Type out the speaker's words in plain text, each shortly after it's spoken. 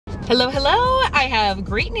Hello, hello. I have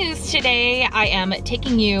great news today. I am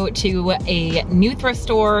taking you to a new thrift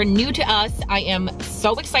store, new to us. I am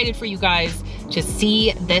so excited for you guys to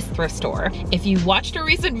see this thrift store. If you watched a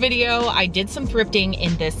recent video, I did some thrifting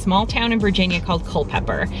in this small town in Virginia called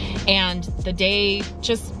Culpeper, and the day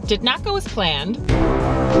just did not go as planned.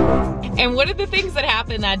 And one of the things that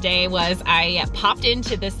happened that day was I popped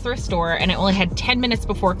into this thrift store and I only had 10 minutes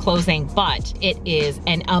before closing, but it is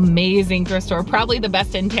an amazing thrift store, probably the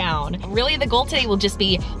best in town. Really, the goal today will just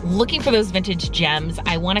be looking for those vintage gems.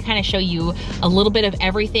 I want to kind of show you a little bit of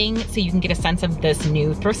everything so you can get a sense of this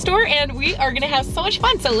new thrift store, and we are gonna have so much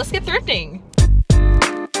fun, so let's get thrifting.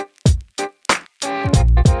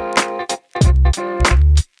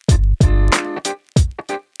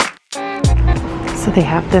 So they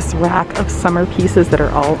have this rack of summer pieces that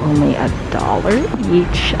are all only $1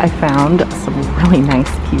 each. I found some really nice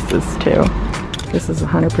pieces too. This is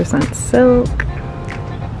 100% silk.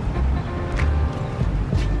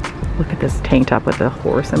 Look at this tank top with a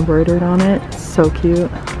horse embroidered on it. So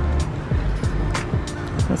cute.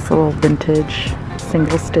 This little vintage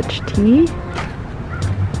single stitch tee.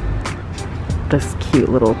 This cute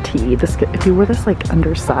little tee. This, if you wear this like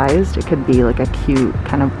undersized, it could be like a cute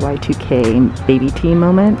kind of Y2K baby tee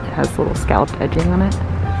moment. It has a little scalloped edging on it.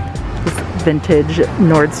 This vintage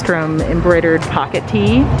Nordstrom embroidered pocket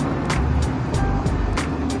tee.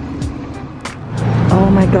 Oh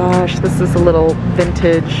my gosh, this is a little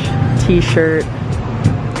vintage t-shirt.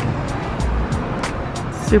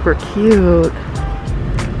 Super cute.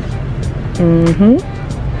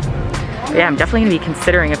 Yeah, I'm definitely gonna be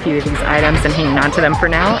considering a few of these items and hanging on to them for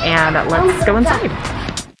now, and let's go inside.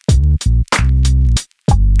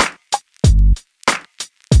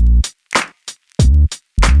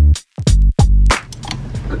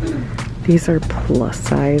 These are plus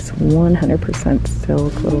size, 100%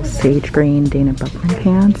 silk, little sage green Dana Buckman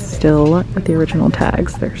pants, still with the original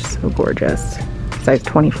tags. They're so gorgeous. Size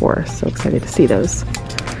 24, so excited to see those.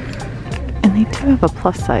 And they do have a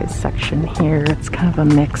plus size section here. It's kind of a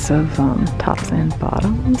mix of tops and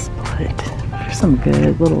bottoms, but there's some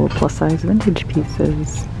good little plus size vintage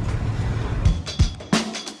pieces.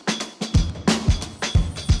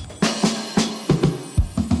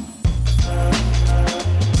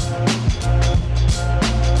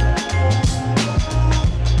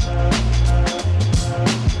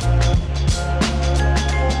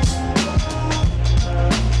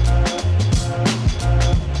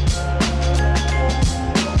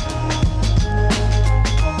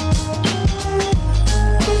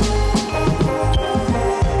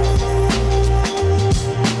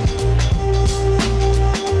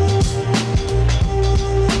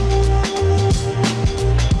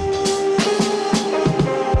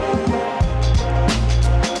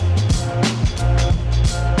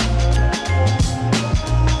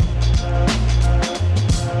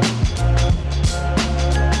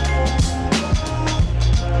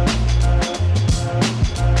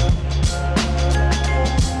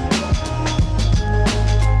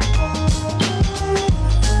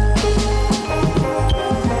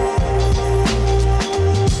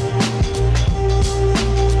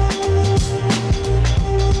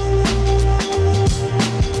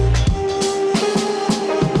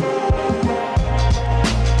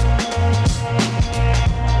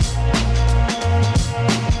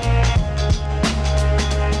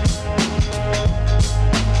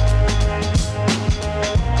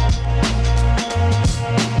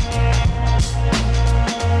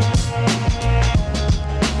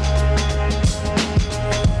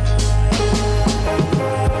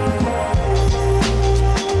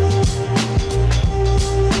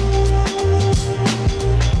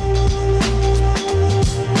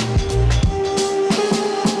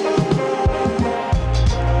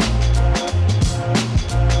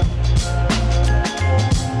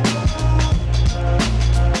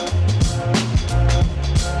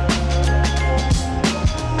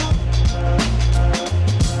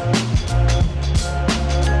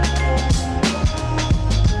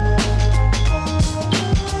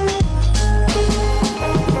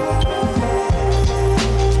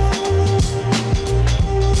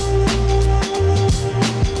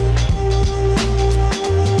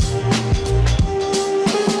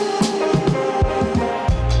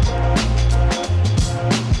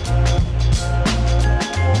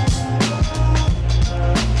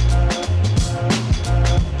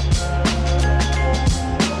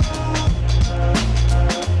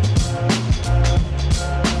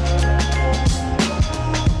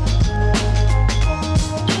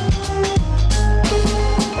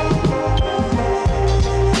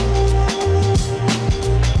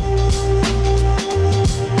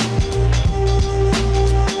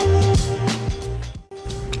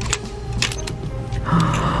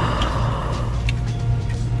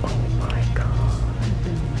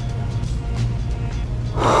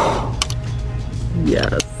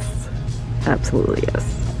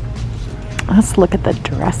 Let's look at the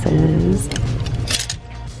dresses.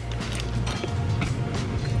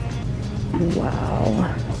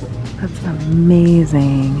 Wow, that's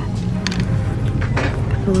amazing.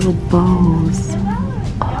 The little bows.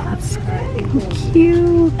 Oh, that's so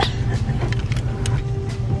cute.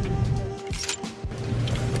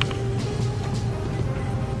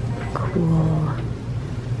 Cool.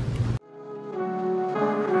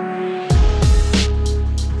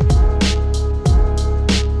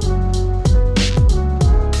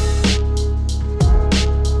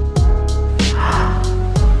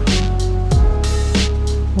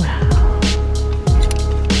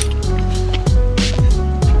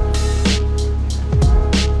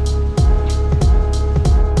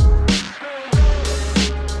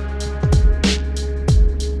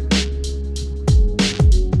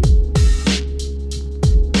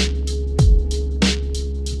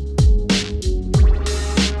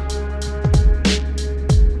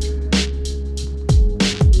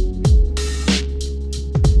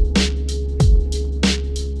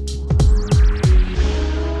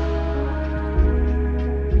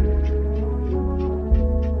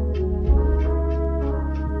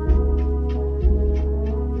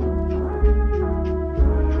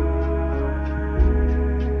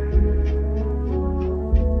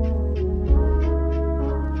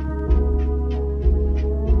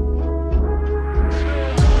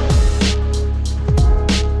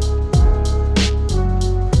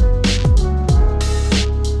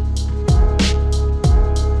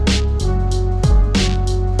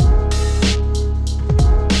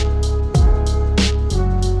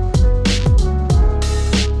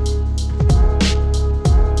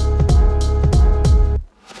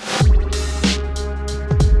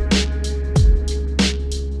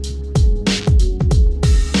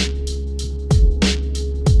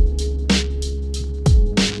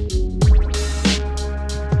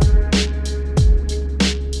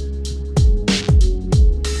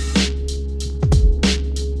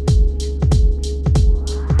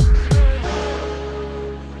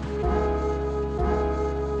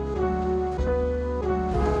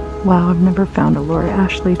 Wow, I've never found a Lori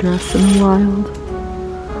Ashley dress in the wild.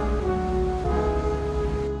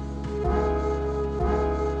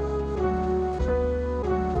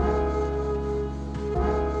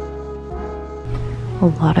 A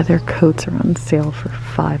lot of their coats are on sale for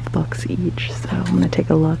 $5 each, so I'm gonna take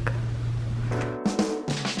a look.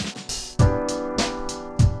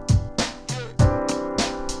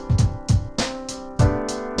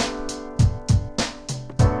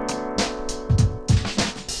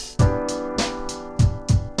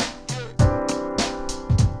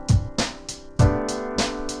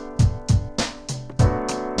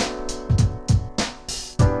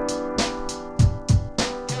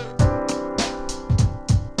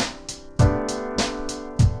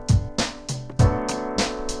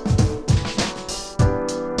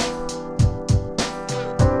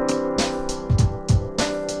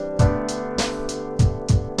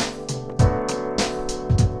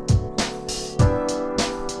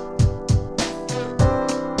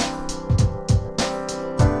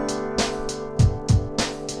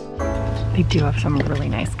 They do have some really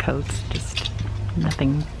nice coats, just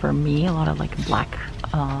nothing for me. A lot of like black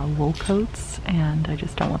wool coats, and I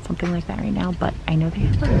just don't want something like that right now. But I know they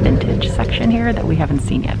have a vintage section here that we haven't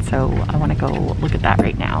seen yet, so I want to go look at that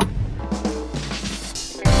right now.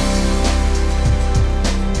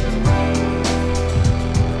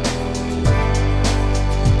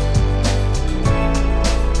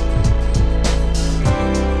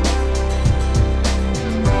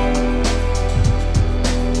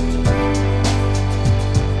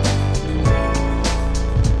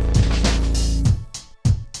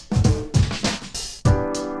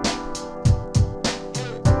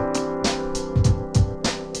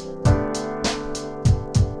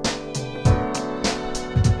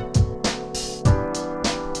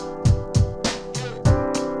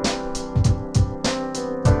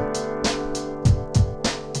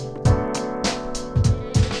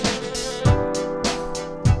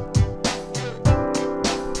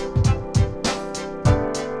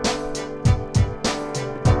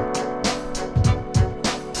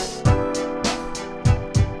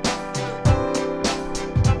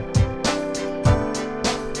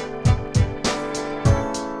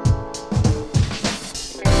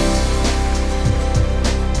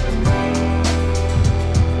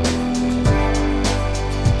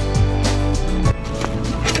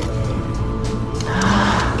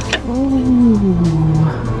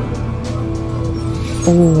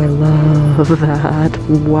 Oh, I love that.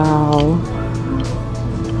 Wow.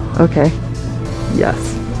 Okay. Yes.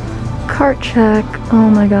 Cart check. Oh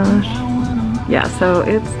my gosh. yeah, so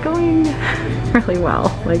it's going really well.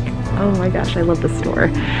 Like, oh my gosh, I love the store.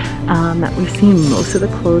 We've seen most of the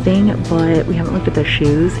clothing, but we haven't looked at the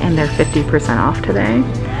shoes, and they're 50% off today.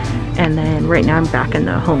 And then right now I'm back in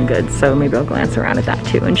the home goods, so maybe I'll glance around at that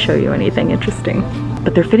too and show you anything interesting.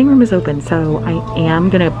 But their fitting room is open, so I am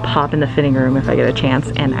gonna pop in the fitting room if I get a chance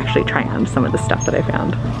and actually try on some of the stuff that I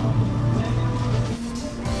found.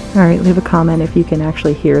 All right, leave a comment if you can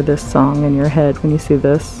actually hear this song in your head when you see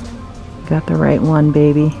this. Got the right one,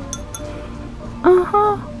 baby.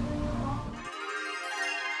 Uh-huh.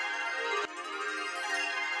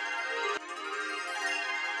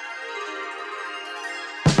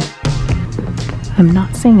 I'm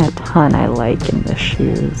not seeing a ton I like in the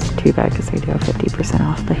shoes. Too bad because they do have 50%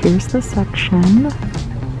 off, but here's the section.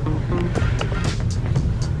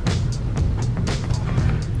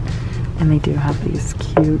 And they do have these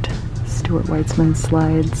cute Stuart Weitzman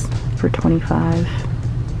slides for $25.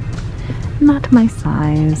 Not my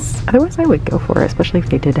size. Otherwise I would go for it, especially if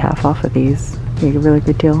they did half off of these. Make a really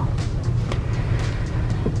good deal.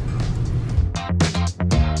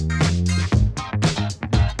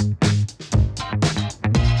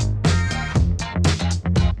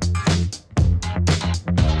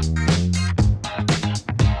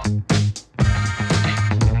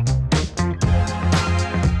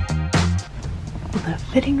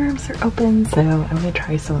 Fitting rooms are open, so I'm gonna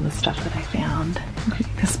try some of the stuff that I found.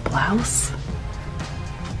 This blouse,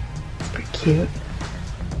 it's pretty cute.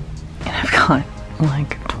 And I've got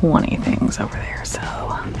like 20 things over there, so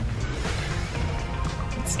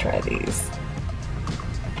let's try these.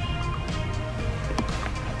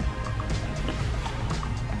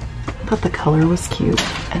 I thought the color was cute,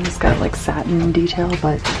 and it's got like satin detail,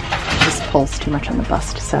 but it just pulls too much on the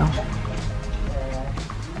bust, so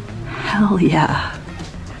hell yeah.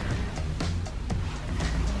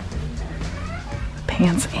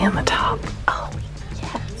 Pants and the top. Oh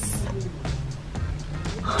yes.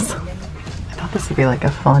 Awesome. I thought this would be like a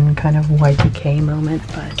fun kind of Y2K moment,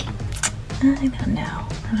 but I don't know.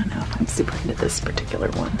 I don't know if I'm super into this particular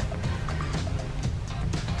one.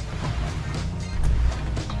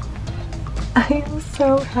 I am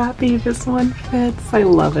so happy this one fits. I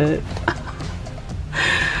love it.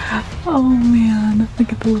 Oh man,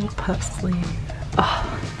 look at the little puff sleeve.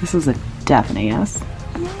 Oh, this is a definite yes.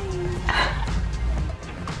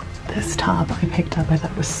 This top I picked up, I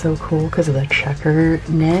thought was so cool because of the checker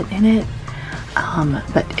knit in it,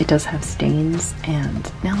 but it does have stains, and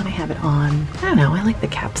now that I have it on, I don't know, I like the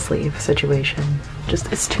cap sleeve situation. Just,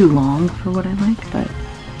 it's too long for what I like, but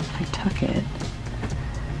if I tuck it,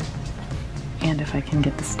 and if I can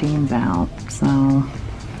get the stains out, so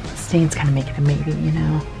the stains kind of make it a maybe, you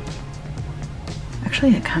know.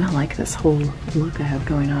 Actually, I kind of like this whole look I have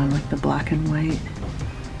going on, like the black and white.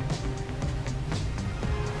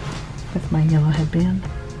 With my yellow headband.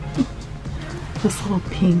 This little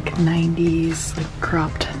pink 90s like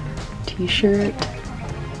cropped t-shirt.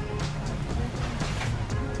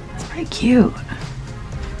 It's pretty cute.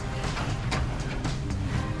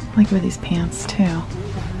 I like with these pants too.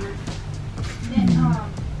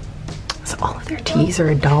 So all of their tees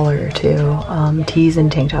are $1 too. Tees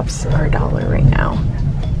and tank tops are $1 right now.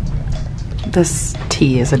 This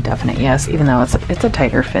tee is a definite yes, even though it's a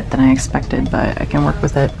tighter fit than I expected, but I can work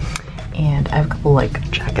with it. And I have a couple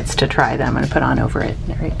like jackets to try that I'm gonna put on over it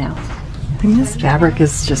right now. I think this fabric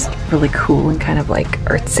is just really cool and kind of like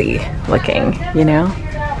artsy looking, you know?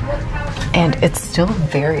 And it's still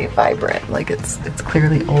very vibrant. Like it's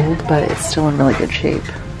clearly old, but it's still in really good shape.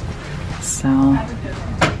 So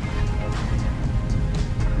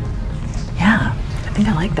yeah, I think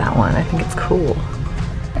I like that one. I think it's cool.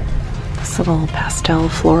 This little pastel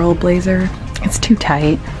floral blazer. It's too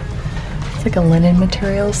tight. It's like a linen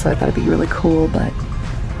material, so I thought it'd be really cool, but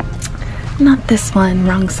not this one,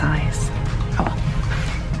 wrong size. Oh well.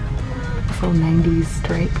 This little 90s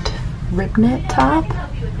striped rib knit top.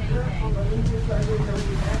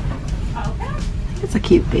 I think it's a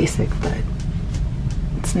cute basic, but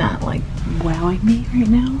it's not like wowing me right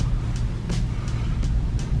now.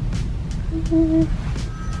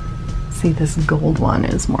 See, this gold one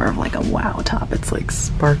is more of like a wow top. It's like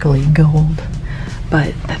sparkly gold.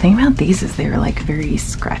 But the thing about these is they're like very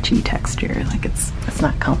scratchy texture. Like it's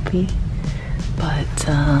not comfy, but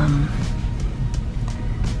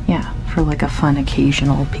yeah, for like a fun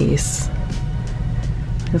occasional piece.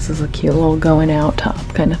 This is a cute little going out top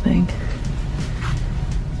kind of thing.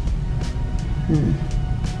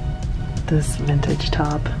 This vintage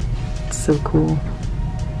top, it's so cool.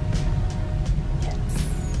 Yes.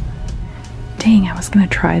 Dang, I was gonna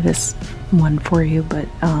try this one for you, but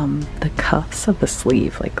the cuffs of the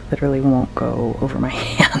sleeve like literally won't go over my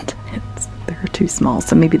hand. They're or too small.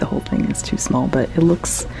 So maybe the whole thing is too small, but it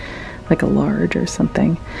looks like a large or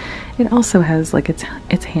something. It also has like,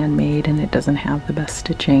 it's handmade and it doesn't have the best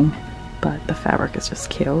stitching, but the fabric is just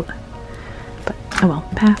cute. But oh well,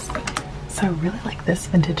 pass. So I really like this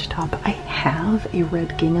vintage top. I have a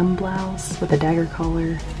red gingham blouse with a dagger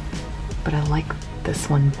collar, but I like this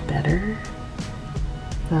one better.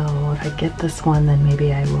 So if I get this one, then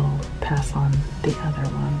maybe I will pass on the other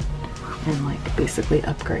one and like basically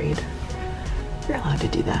upgrade. You're allowed to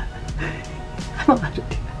do that. I'm allowed to do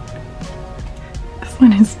that. This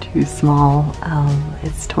one is too small.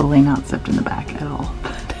 It's totally not zipped in the back at all.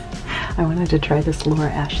 But I wanted to try this Laura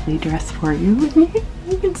Ashley dress for you.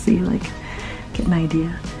 You can see, like, get an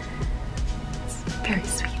idea. It's very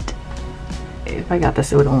sweet. If I got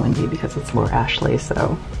this, it would only be because it's Laura Ashley,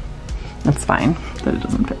 so that's fine that it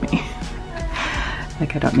doesn't fit me.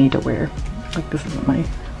 Like, I don't need to wear, like, this isn't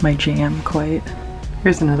my jam quite.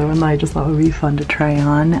 Here's another one that I just thought would be fun to try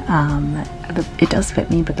on. It does fit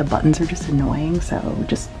me, but the buttons are just annoying, so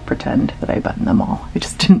just pretend that I button them all. I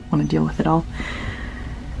just didn't want to deal with it all.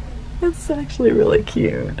 It's actually really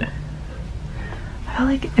cute. I feel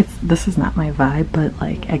like this is not my vibe, but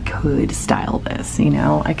like I could style this, you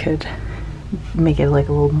know? I could make it like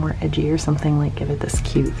a little more edgy or something, like give it this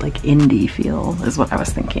cute like indie feel is what I was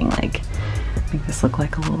thinking. Like make this look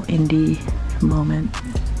like a little indie moment.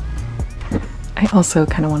 I also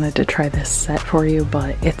kind of wanted to try this set for you,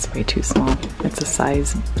 but it's way too small. It's a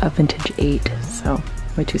size of vintage 8, so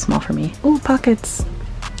way too small for me. Ooh, pockets.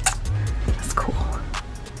 That's cool.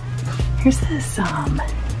 Here's this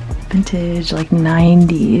vintage like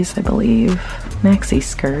 90s, I believe, maxi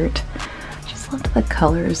skirt. Just loved the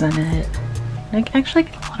colors in it. I actually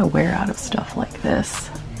get a lot of wear out of stuff like this.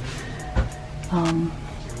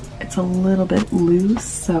 It's a little bit loose,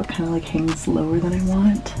 so it kind of like hangs lower than I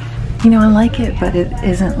want. You know, I like it, but it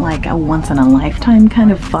isn't like a once-in-a-lifetime kind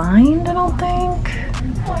of find, I don't think.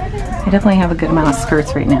 I definitely have a good amount of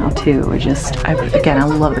skirts right now, too. Again, I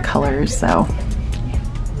love the colors, so.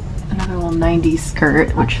 Another little 90s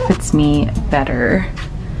skirt, which fits me better.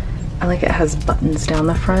 I like it has buttons down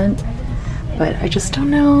the front, but I just don't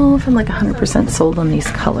know if I'm like 100% sold on these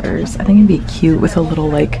colors. I think it'd be cute with a little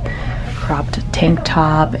like cropped tank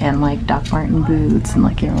top and like Doc Marten boots and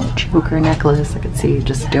like, you know, choker necklace. I could see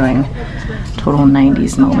just doing total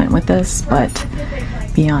 90s moment with this, but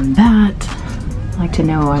beyond that, I like to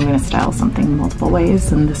know I'm gonna style something multiple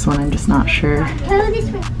ways, and this one I'm just not sure.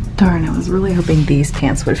 Darn, I was really hoping these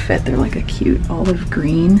pants would fit. They're like a cute olive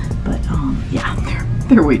green, but yeah,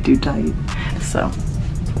 they're way too tight, so.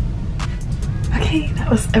 Okay, that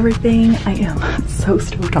was everything. I am so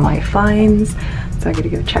stoked on my finds. So I gotta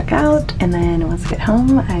go check out, and then once I get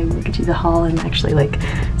home, I will get you the haul and actually like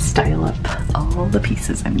style up all the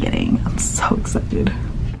pieces I'm getting. I'm so excited.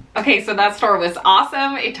 Okay, so that store was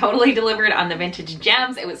awesome. It totally delivered on the vintage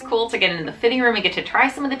gems. It was cool to get into the fitting room and get to try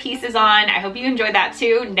some of the pieces on. I hope you enjoyed that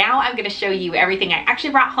too. Now I'm gonna show you everything I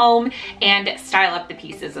actually brought home and style up the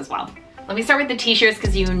pieces as well. Let me start with the t-shirts,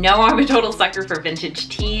 because you know I'm a total sucker for vintage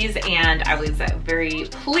tees, and I was very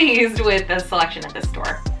pleased with the selection at this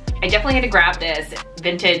store. I definitely had to grab this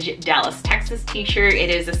vintage Dallas, Texas t-shirt. It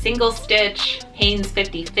is a single stitch Hanes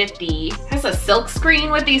 50/50. It has a silk screen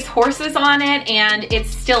with these horses on it, and it's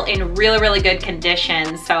still in really, really good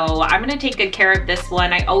condition. So I'm gonna take good care of this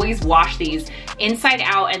one. I always wash these inside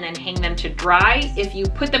out and then hang them to dry. If you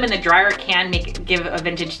put them in the dryer, it can give a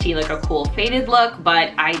vintage tee like a cool faded look,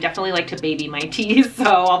 but I definitely like to baby my tees, so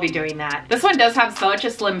I'll be doing that. This one does have such a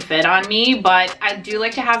slim fit on me, but I do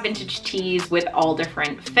like to have vintage tees with all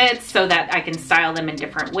different fits so that I can style them in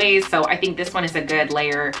different ways. So I think this one is a good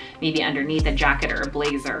layer, maybe underneath a jacket or a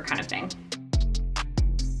blazer kind of thing.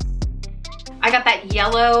 I got that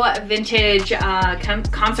yellow vintage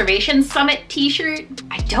Conservation Summit t-shirt.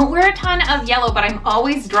 I don't wear a ton of yellow, but I'm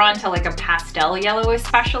always drawn to like a pastel yellow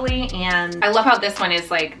especially. And I love how this one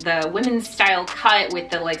is like the women's style cut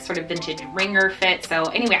with the like sort of vintage ringer fit. So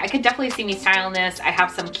anyway, I could definitely see me styling this. I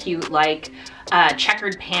have some cute like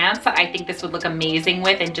checkered pants that I think this would look amazing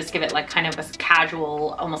with, and just give it like kind of a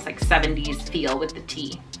casual, almost like 70s feel with the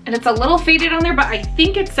tee. And it's a little faded on there, but I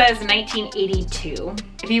think it says 1982.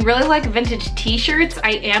 If you really like vintage t-shirts,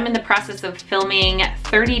 I am in the process of filming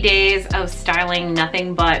 30 days of styling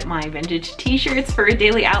nothing but my vintage t-shirts for a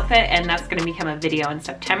daily outfit, and that's gonna become a video in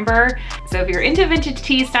September. So if you're into vintage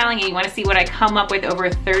tee styling and you wanna see what I come up with over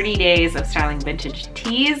 30 days of styling vintage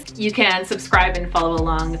tees, you can subscribe and follow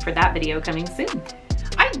along for that video coming soon.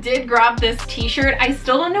 I did grab this t-shirt. I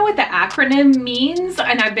still don't know what the acronym means,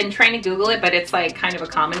 and I've been trying to Google it, but it's like kind of a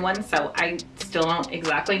common one, so I still don't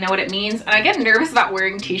exactly know what it means. And I get nervous about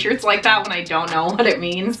wearing t-shirts like that when I don't know what it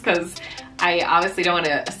means, because I obviously don't want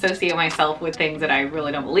to associate myself with things that I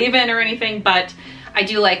really don't believe in or anything, but I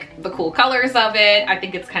do like the cool colors of it. I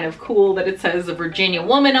think it's kind of cool that it says a Virginia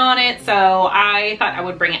woman on it. So I thought I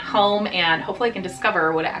would bring it home and hopefully I can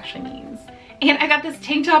discover what it actually means. And I got this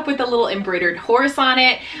tank top with a little embroidered horse on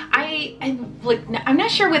it. I'm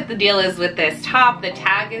not sure what the deal is with this top. The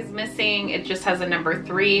tag is missing. It just has a number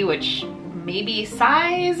 3, which maybe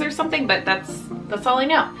size or something, but that's all I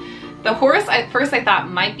know. The horse at first I thought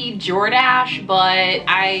might be Jordache, but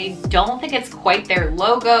I don't think it's quite their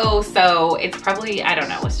logo. So it's probably, I don't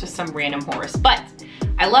know, it's just some random horse, but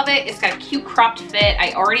I love it. It's got a cute cropped fit.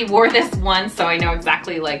 I already wore this once, so I know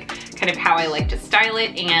exactly like kind of how I like to style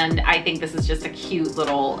it. And I think this is just a cute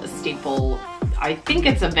little staple. I think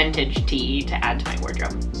it's a vintage tee to add to my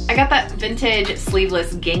wardrobe. I got that vintage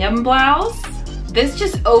sleeveless gingham blouse. This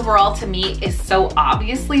just overall to me is so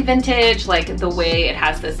obviously vintage, like the way it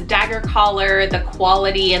has this dagger collar, the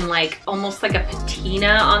quality, and like almost like a patina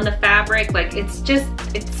on the fabric. Like it's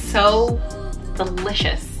so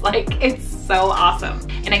delicious. Like it's so awesome.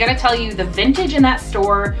 And I gotta tell you, the vintage in that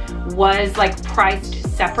store was like priced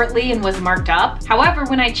separately and was marked up. However,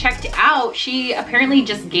 when I checked out, she apparently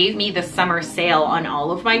just gave me the summer sale on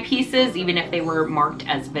all of my pieces, even if they were marked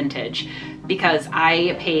as vintage, because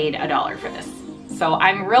I paid $1 for this. So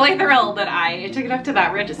I'm really thrilled that I took it up to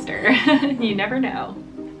that register. You never know.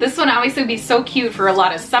 This one obviously would be so cute for a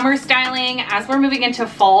lot of summer styling. As we're moving into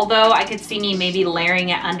fall though, I could see me maybe layering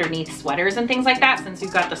it underneath sweaters and things like that. Since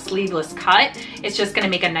we've got the sleeveless cut, it's just gonna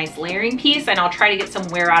make a nice layering piece, and I'll try to get some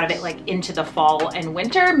wear out of it like into the fall and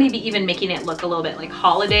winter, maybe even making it look a little bit like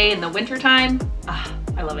holiday in the winter time.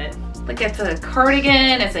 I love it. Like it's a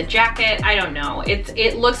cardigan, it's a jacket, I don't know.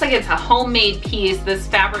 It looks like it's a homemade piece. This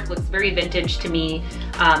fabric looks very vintage to me,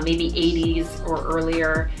 maybe 80s or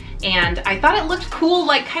earlier. And I thought it looked cool,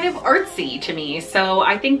 like kind of artsy to me. So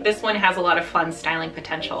I think this one has a lot of fun styling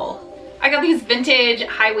potential. I got these vintage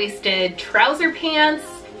high-waisted trouser pants.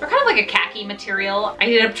 They're kind of like a khaki material. I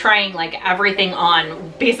ended up trying like everything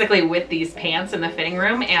on basically with these pants in the fitting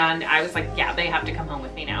room, and I was like, yeah, they have to come home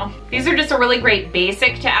with me now. These are just a really great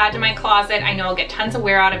basic to add to my closet. I know I'll get tons of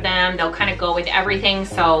wear out of them. They'll kind of go with everything.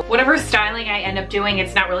 So whatever styling I end up doing,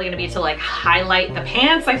 it's not really gonna be to like highlight the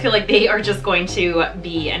pants. I feel like they are just going to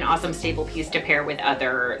be an awesome staple piece to pair with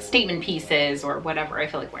other statement pieces or whatever I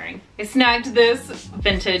feel like wearing. I snagged this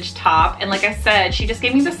vintage top, and like I said, she just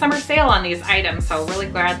gave me the summer sale on these items, so really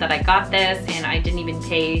glad that I got this, and I didn't even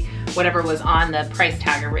pay whatever was on the price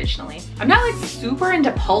tag originally. I'm not like super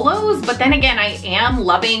into polos, but then again, I am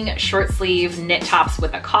loving short sleeve knit tops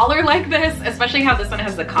with a collar like this, especially how this one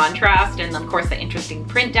has the contrast and of course the interesting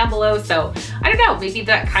print down below. So I don't know, maybe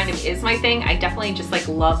that kind of is my thing. I definitely just like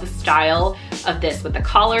love the style of this with the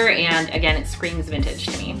collar, and again, it screams vintage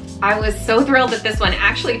to me. I was so thrilled that this one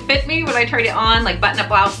actually fit me when I tried it on, like button-up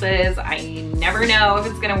blouses. I never know if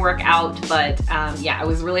it's gonna work out, but yeah, I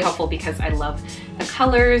was really hopeful because I love the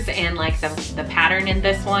colors and like the pattern in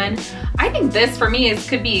this one. I think this for me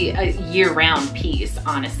could be a year-round piece,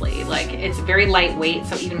 honestly. Like it's very lightweight,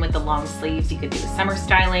 so even with the long sleeves, you could do summer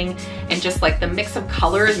styling, and just like the mix of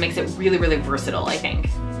colors makes it really, really versatile, I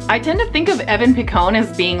think. I tend to think of Evan Picone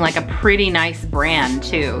as being like a pretty nice brand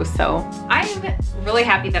too, so I'm really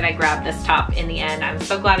happy that I grabbed this top in the end. I'm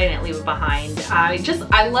so glad I didn't leave it behind.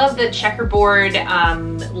 I love the checkerboard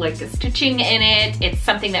like the stitching in it. It's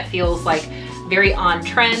something that feels like very on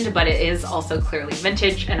trend, but it is also clearly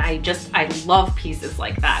vintage, and I love pieces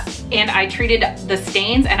like that. And I treated the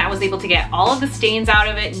stains, and I was able to get all of the stains out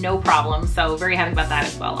of it, no problem. So very happy about that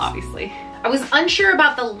as well, obviously. I was unsure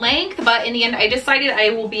about the length, but in the end I decided I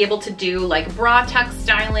will be able to do like bra tuck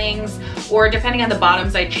stylings, or depending on the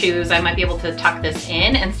bottoms I choose, I might be able to tuck this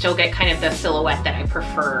in and still get kind of the silhouette that I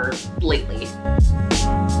prefer lately.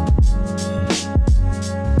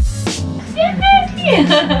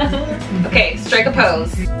 Okay, strike a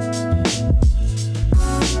pose.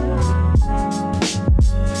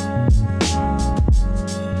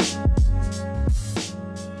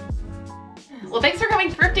 Well, thanks for coming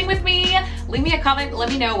thrifting with me. Leave me a comment, let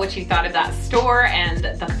me know what you thought of that store and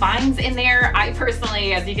the finds in there. I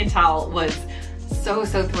personally, as you can tell, was so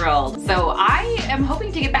thrilled. So I am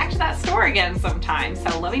hoping to get back to that store again sometime.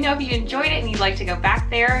 So let me know if you enjoyed it and you'd like to go back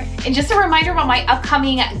there. And just a reminder about my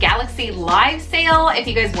upcoming Galaxy live sale. If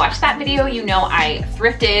you guys watched that video, you know I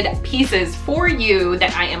thrifted pieces for you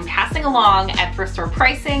that I am passing along at thrift store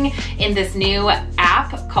pricing in this new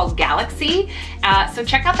app called Galaxy. So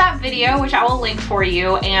check out that video, which I will link for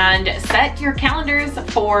you, and set your calendars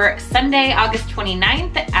for Sunday, August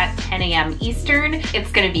 29th at 10 a.m. Eastern.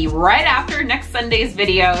 It's gonna be right after next Sunday's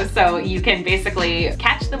video, so you can basically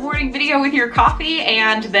catch the morning video with your coffee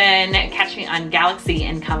and then catch me on Galaxy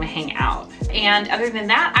and come hang out. And other than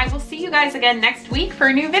that, I will see you guys again next week for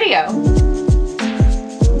a new video.